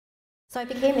So I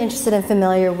became interested and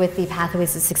familiar with the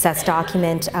Pathways to Success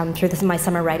document through my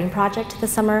summer writing project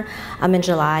this summer in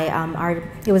July.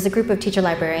 It was a group of teacher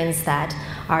librarians that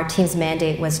our team's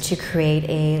mandate was to create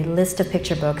a list of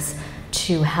picture books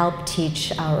to help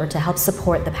teach or to help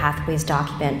support the Pathways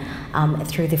document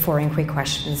through the 4 inquiry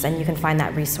questions. And you can find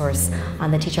that resource on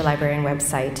the teacher librarian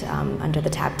website under the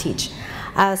tab Teach.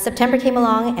 September came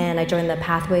along and I joined the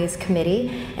Pathways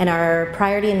Committee, and our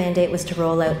priority and mandate was to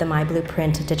roll out the My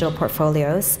Blueprint digital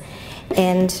portfolios.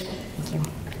 And thank you.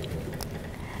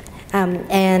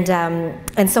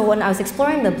 And so when I was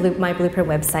exploring the My Blueprint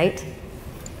website,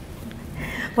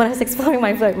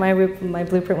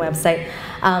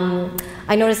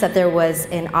 I noticed that there was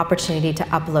an opportunity to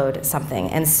upload something.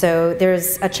 And so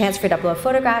there's a chance for you to upload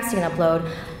photographs, you can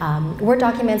upload Word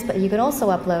documents, but you can also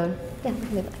upload, yeah, we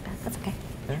can leave it like that, that's okay.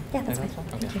 Yeah, that's fine.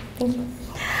 Okay. Thank you.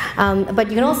 But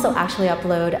you can also actually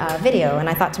upload video, and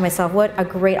I thought to myself, what a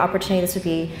great opportunity this would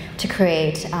be to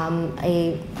create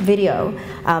a video,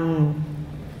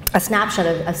 a snapshot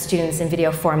of students in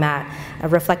video format,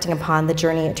 reflecting upon the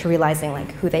journey to realizing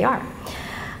who they are.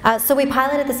 So we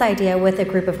piloted this idea with a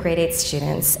group of grade 8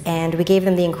 students, and we gave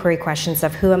them the inquiry questions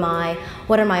of who am I,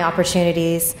 what are my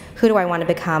opportunities, who do I want to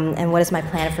become, and what is my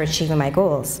plan for achieving my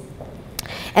goals.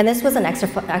 And this was an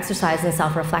exercise in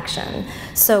self-reflection.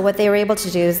 So what they were able to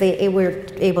do is they were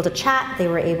able to chat, they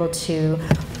were able to...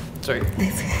 Sorry.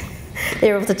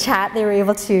 They were able to chat, they were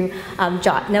able to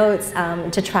jot notes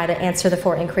to try to answer the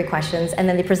 4 inquiry questions, and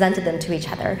then they presented them to each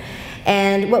other.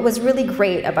 And what was really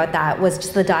great about that was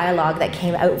just the dialogue that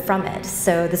came out from it.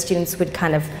 So the students would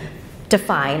kind of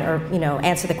define or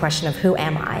answer the question of who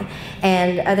am I,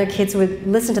 and other kids would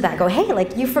listen to that and go, hey,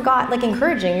 you forgot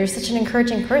encouraging, you're such an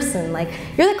encouraging person,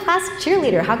 you're the class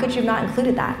cheerleader, how could you have not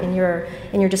included that in your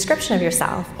description of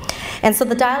yourself? And so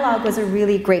the dialogue was a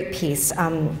really great piece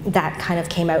that kind of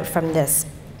came out from this,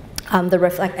 and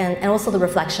also the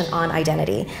reflection on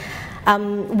identity.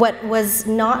 What was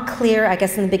not clear, I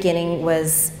guess, in the beginning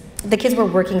was the kids were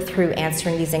working through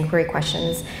answering these inquiry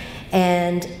questions,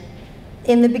 and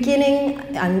in the beginning,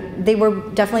 they were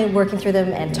definitely working through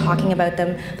them and talking about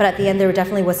them, but at the end there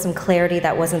definitely was some clarity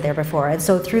that wasn't there before. And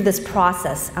so through this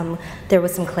process, there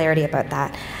was some clarity about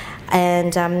that.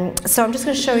 And so I'm just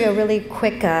going to show you a really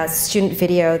quick student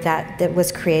video that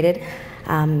was created.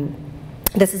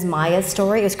 This is Maya's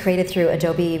story. It was created through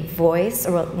Adobe Voice,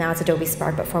 or well, now it's Adobe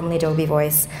Spark, but formerly Adobe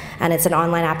Voice. And it's an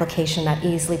online application that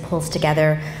easily pulls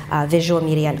together visual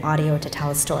media and audio to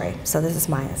tell a story. So this is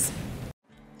Maya's.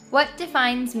 What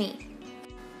defines me?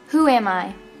 Who am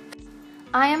I?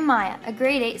 I am Maya, a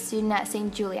grade 8 student at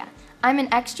St. Julia. I'm an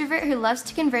extrovert who loves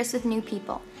to converse with new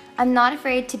people. I'm not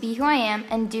afraid to be who I am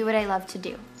and do what I love to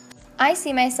do. I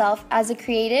see myself as a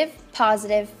creative,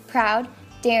 positive, proud,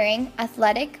 daring,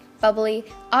 athletic, bubbly,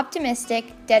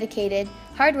 optimistic, dedicated,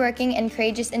 hardworking, and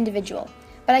courageous individual.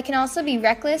 But I can also be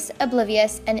reckless,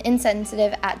 oblivious, and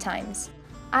insensitive at times.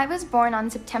 I was born on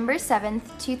September 7th,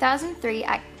 2003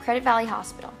 at Credit Valley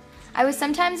Hospital. I was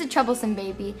sometimes a troublesome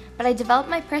baby, but I developed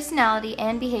my personality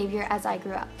and behavior as I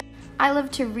grew up. I love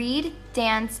to read,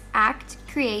 dance, act,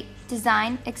 create,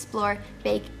 design, explore,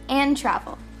 bake, and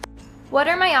travel. What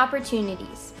are my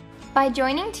opportunities? By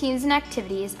joining teams and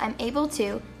activities, I'm able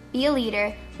to be a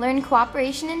leader, learn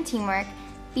cooperation and teamwork,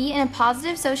 be in a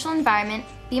positive social environment,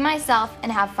 be myself,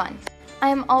 and have fun. I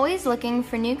am always looking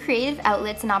for new creative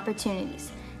outlets and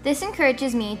opportunities. This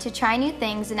encourages me to try new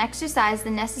things and exercise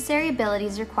the necessary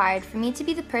abilities required for me to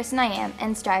be the person I am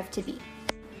and strive to be.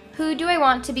 Who do I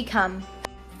want to become?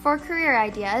 For career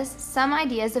ideas, some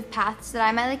ideas of paths that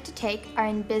I might like to take are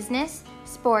in business,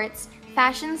 sports,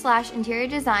 fashion/interior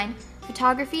design,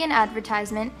 photography and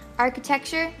advertisement,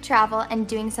 architecture, travel, and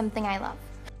doing something I love.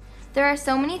 There are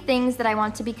so many things that I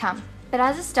want to become, but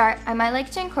as a start, I might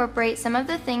like to incorporate some of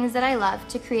the things that I love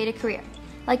to create a career,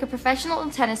 like a professional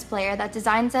tennis player that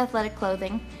designs athletic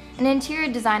clothing, an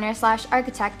interior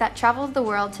designer/architect that travels the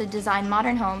world to design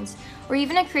modern homes, or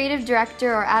even a creative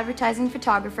director or advertising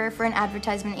photographer for an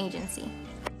advertisement agency.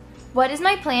 What is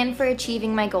my plan for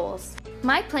achieving my goals?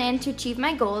 My plan to achieve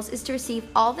my goals is to receive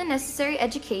all the necessary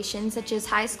education such as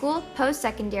high school,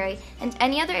 post-secondary, and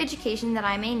any other education that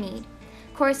I may need,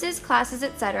 courses, classes,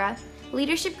 etc.,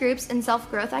 leadership groups and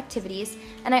self-growth activities,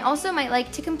 and I also might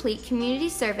like to complete community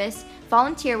service,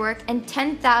 volunteer work, and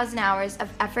 10,000 hours of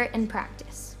effort and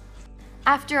practice.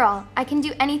 After all, I can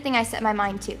do anything I set my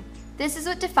mind to. This is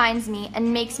what defines me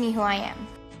and makes me who I am.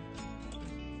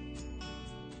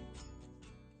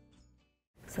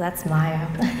 So that's Maya.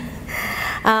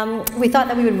 We thought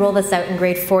that we would roll this out in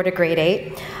grade 4 to grade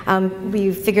 8.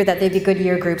 We figured that they'd be good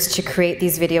year groups to create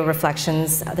these video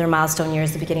reflections, their milestone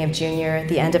years, the beginning of junior,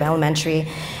 the end of elementary,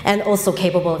 and also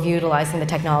capable of utilizing the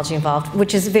technology involved,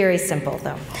 which is very simple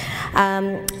though.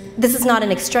 This is not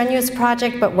an extraneous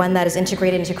project, but one that is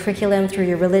integrated into curriculum through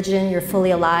your religion, your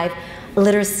fully alive,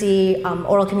 literacy,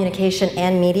 oral communication,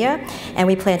 and media. And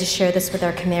we plan to share this with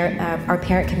our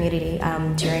parent community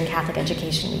during Catholic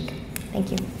Education Week.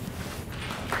 Thank you.